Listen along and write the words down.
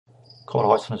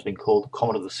Comet ISON has been called the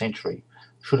Comet of the Century.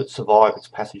 Should it survive its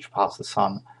passage past the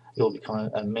Sun, it will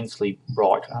become an immensely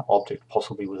bright object,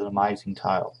 possibly with an amazing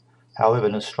tail. However,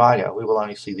 in Australia, we will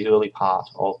only see the early part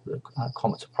of the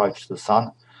comet's approach to the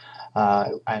Sun,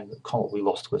 and the comet will be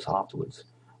lost to us afterwards.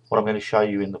 What I'm going to show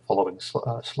you in the following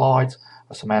slides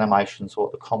are some animations of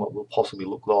what the comet will possibly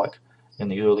look like in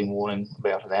the early morning,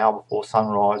 about an hour before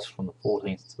sunrise from the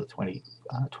 14th to the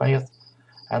 20th,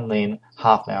 and then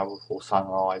half an hour before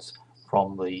sunrise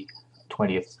from the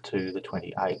 20th to the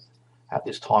 28th. At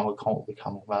this time, the comet will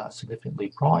become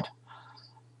significantly bright.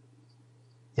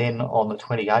 Then on the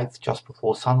 28th, just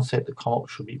before sunset, the comet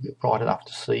should be bright enough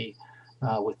to see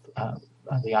with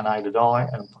the unaided eye,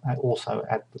 and also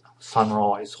at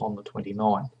sunrise on the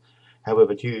 29th.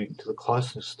 However, due to the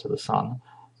closeness to the Sun,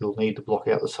 you'll need to block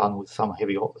out the Sun with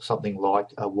something like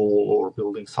a wall or a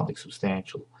building, something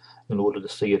substantial, in order to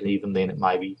see it, and even then it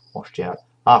may be washed out.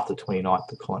 After the 29th,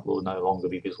 the comet will no longer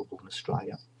be visible in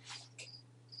Australia.